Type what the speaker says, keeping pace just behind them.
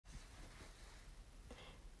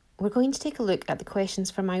We're going to take a look at the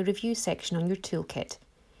questions for my review section on your toolkit.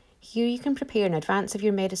 Here you can prepare in advance of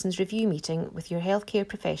your medicines review meeting with your healthcare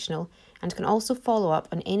professional and can also follow up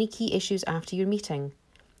on any key issues after your meeting.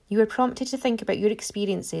 You are prompted to think about your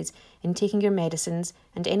experiences in taking your medicines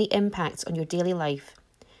and any impacts on your daily life.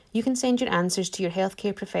 You can send your answers to your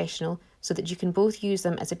healthcare professional so that you can both use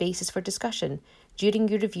them as a basis for discussion during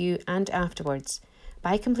your review and afterwards.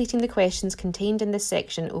 By completing the questions contained in this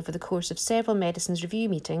section over the course of several medicines review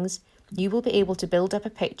meetings, you will be able to build up a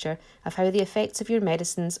picture of how the effects of your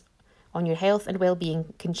medicines on your health and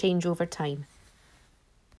well-being can change over time.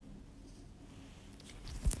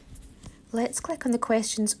 Let's click on the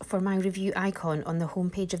questions for my review icon on the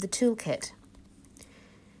homepage of the toolkit.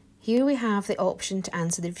 Here we have the option to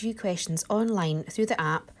answer the review questions online through the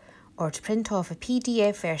app or to print off a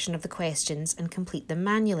PDF version of the questions and complete them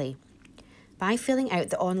manually. By filling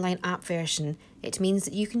out the online app version, it means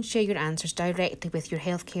that you can share your answers directly with your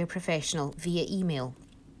healthcare professional via email.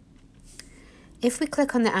 If we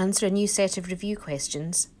click on the Answer a New Set of Review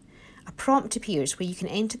Questions, a prompt appears where you can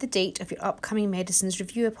enter the date of your upcoming medicines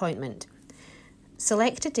review appointment.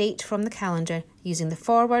 Select a date from the calendar using the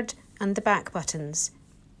forward and the back buttons,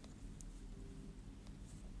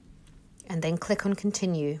 and then click on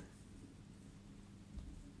Continue.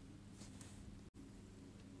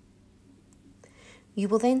 You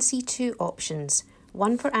will then see two options,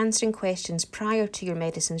 one for answering questions prior to your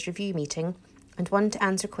medicines review meeting and one to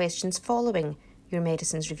answer questions following your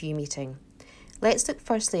medicines review meeting. Let's look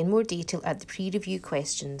firstly in more detail at the pre-review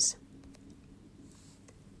questions.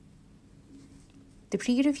 The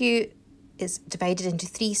pre-review is divided into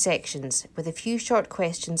 3 sections with a few short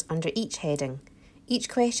questions under each heading. Each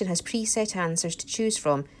question has preset answers to choose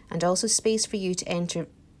from and also space for you to enter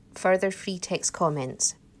further free text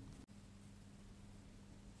comments.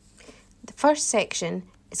 The first section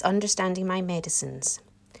is Understanding My Medicines.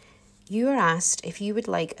 You are asked if you would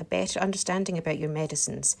like a better understanding about your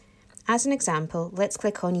medicines. As an example, let's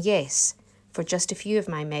click on Yes for just a few of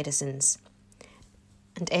my medicines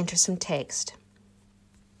and enter some text.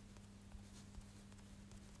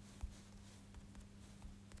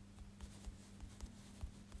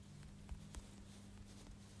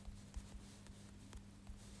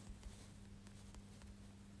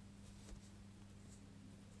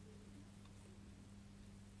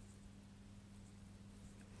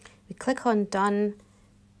 We click on Done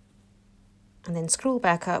and then scroll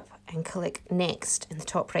back up and click Next in the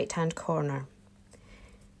top right hand corner.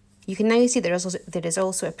 You can now see there is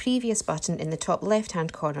also a Previous button in the top left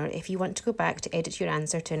hand corner if you want to go back to edit your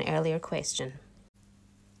answer to an earlier question.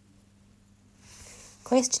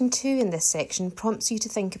 Question 2 in this section prompts you to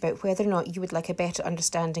think about whether or not you would like a better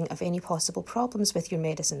understanding of any possible problems with your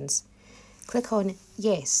medicines. Click on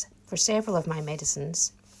Yes for several of my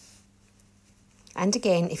medicines. And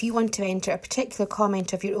again, if you want to enter a particular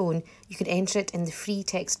comment of your own, you can enter it in the free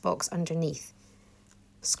text box underneath.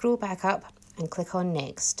 Scroll back up and click on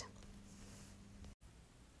Next.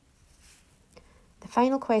 The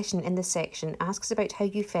final question in this section asks about how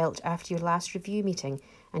you felt after your last review meeting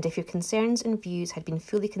and if your concerns and views had been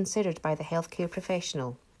fully considered by the healthcare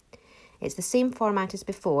professional. It's the same format as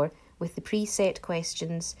before, with the preset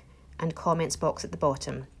questions and comments box at the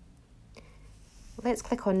bottom. Let's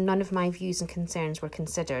click on None of my views and concerns were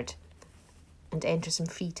considered and enter some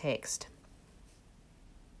free text.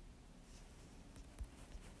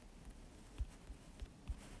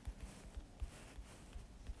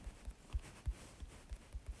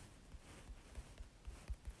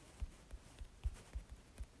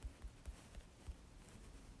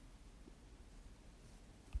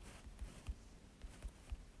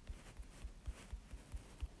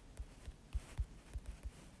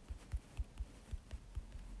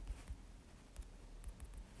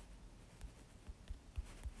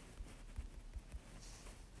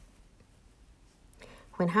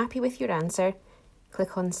 When happy with your answer,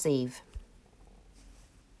 click on Save.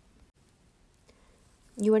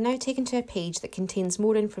 You are now taken to a page that contains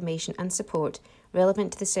more information and support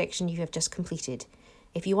relevant to the section you have just completed.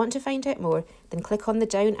 If you want to find out more, then click on the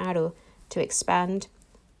down arrow to expand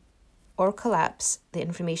or collapse the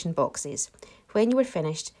information boxes. When you are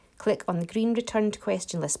finished, click on the green Return to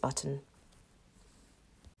Question List button.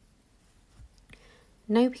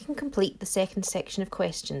 Now we can complete the second section of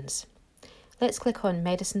questions. Let's click on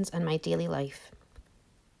Medicines and My Daily Life.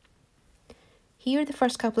 Here, the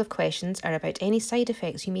first couple of questions are about any side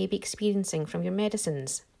effects you may be experiencing from your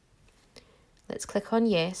medicines. Let's click on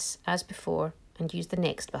Yes, as before, and use the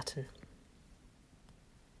Next button.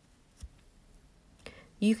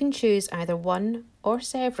 You can choose either one or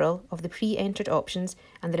several of the pre-entered options,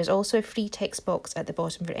 and there is also a free text box at the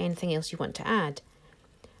bottom for anything else you want to add.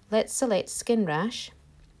 Let's select skin rash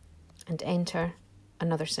and enter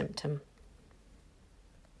another symptom.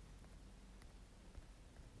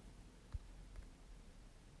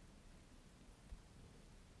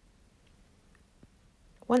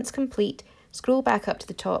 Once complete, scroll back up to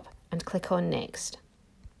the top and click on Next.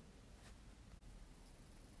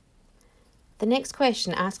 The next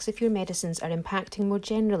question asks if your medicines are impacting more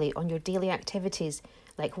generally on your daily activities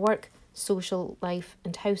like work, social life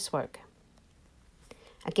and housework.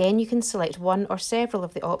 Again, you can select one or several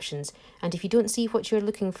of the options, and if you don't see what you're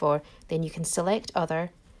looking for, then you can select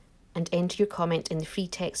Other and enter your comment in the free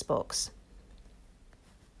text box.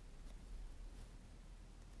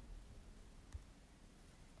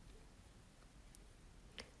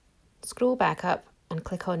 Scroll back up and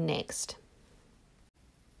click on Next.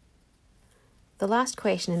 The last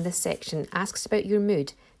question in this section asks about your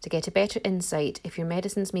mood to get a better insight if your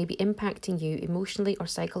medicines may be impacting you emotionally or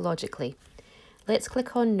psychologically. Let's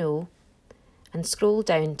click on No and scroll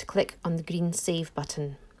down to click on the green Save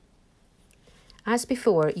button. As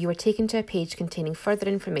before, you are taken to a page containing further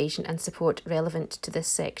information and support relevant to this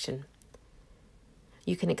section.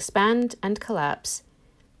 You can expand and collapse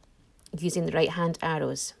using the right-hand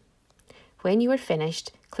arrows. When you are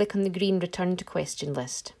finished, click on the green Return to Question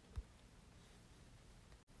list.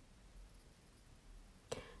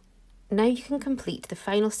 Now you can complete the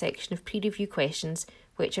final section of pre-review questions,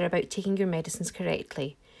 which are about taking your medicines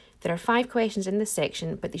correctly. There are 5 questions in this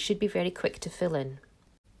section, but they should be very quick to fill in.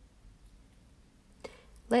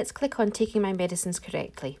 Let's click on Taking My Medicines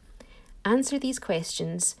Correctly. Answer these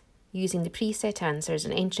questions using the preset answers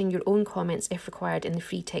and entering your own comments if required in the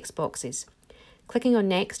free text boxes. Clicking on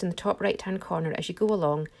Next in the top right-hand corner as you go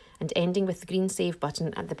along and ending with the green Save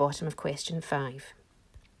button at the bottom of question 5.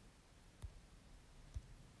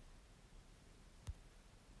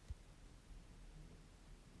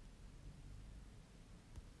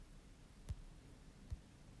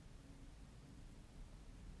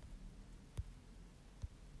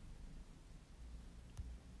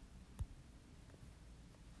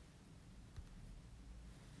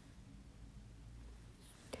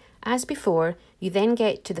 As before, you then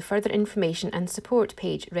get to the further information and support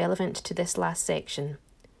page relevant to this last section.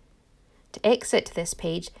 To exit this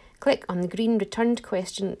page, click on the green Returned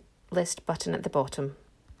Question List button at the bottom.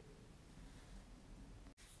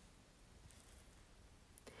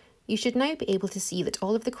 You should now be able to see that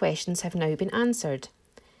all of the questions have now been answered.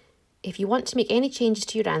 If you want to make any changes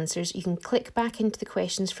to your answers, you can click back into the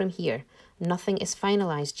questions from here. Nothing is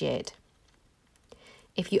finalised yet.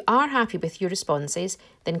 If you are happy with your responses,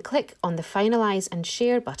 then click on the Finalise and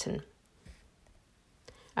Share button.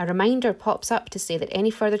 A reminder pops up to say that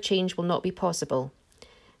any further change will not be possible.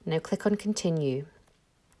 Now click on Continue.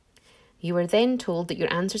 You are then told that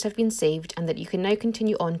your answers have been saved and that you can now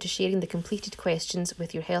continue on to sharing the completed questions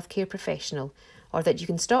with your healthcare professional, or that you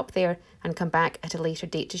can stop there and come back at a later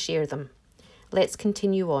date to share them. Let's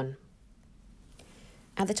continue on.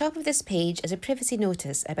 At the top of this page is a privacy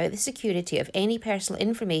notice about the security of any personal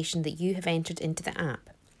information that you have entered into the app.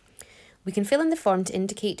 We can fill in the form to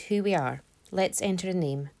indicate who we are. Let's enter a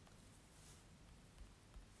name.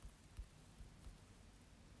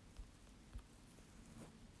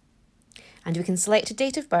 And we can select a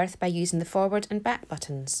date of birth by using the forward and back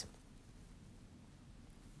buttons.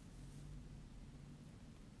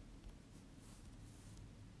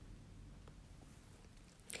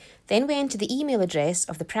 Then we enter the email address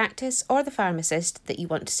of the practice or the pharmacist that you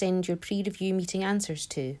want to send your pre-review meeting answers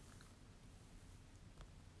to.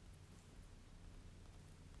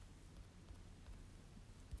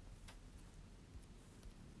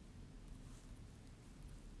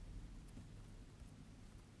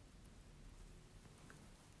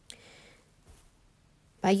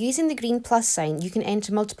 By using the green plus sign, you can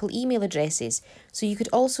enter multiple email addresses, so you could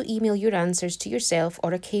also email your answers to yourself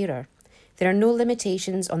or a carer. There are no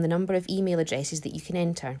limitations on the number of email addresses that you can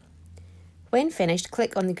enter. When finished,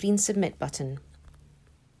 click on the green Submit button.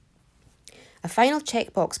 A final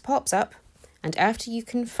checkbox pops up, and after you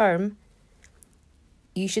confirm,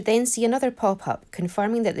 you should then see another pop-up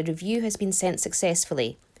confirming that the review has been sent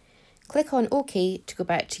successfully. Click on OK to go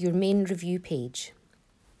back to your main review page.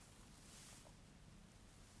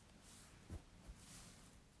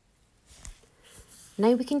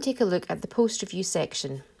 Now we can take a look at the post-review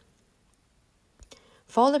section.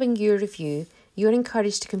 Following your review, you are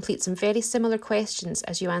encouraged to complete some very similar questions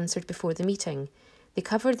as you answered before the meeting. They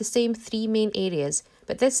cover the same 3 main areas,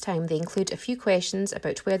 but this time they include a few questions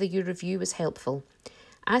about whether your review was helpful.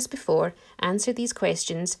 As before, answer these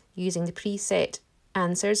questions using the preset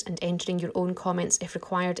answers and entering your own comments if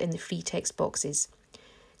required in the free text boxes.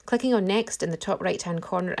 clicking on Next in the top right-hand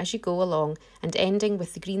corner as you go along and ending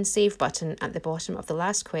with the green Save button at the bottom of the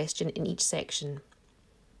last question in each section.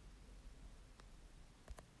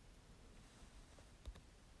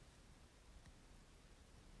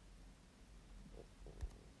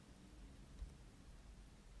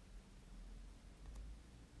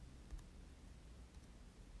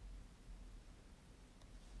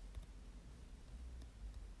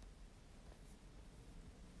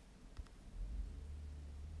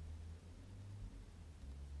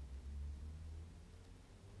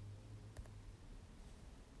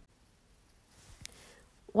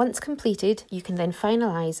 Once completed, you can then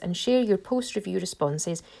finalise and share your post-review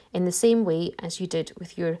responses in the same way as you did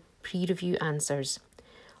with your pre-review answers.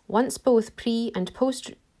 Once both pre- and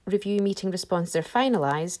post-review meeting responses are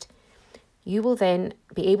finalised, you will then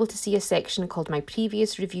be able to see a section called My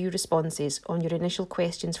Previous Review Responses on your initial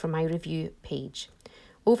questions for My Review page.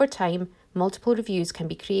 Over time, multiple reviews can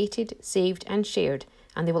be created, saved and shared,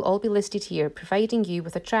 and they will all be listed here, providing you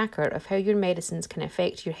with a tracker of how your medicines can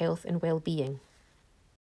affect your health and well-being.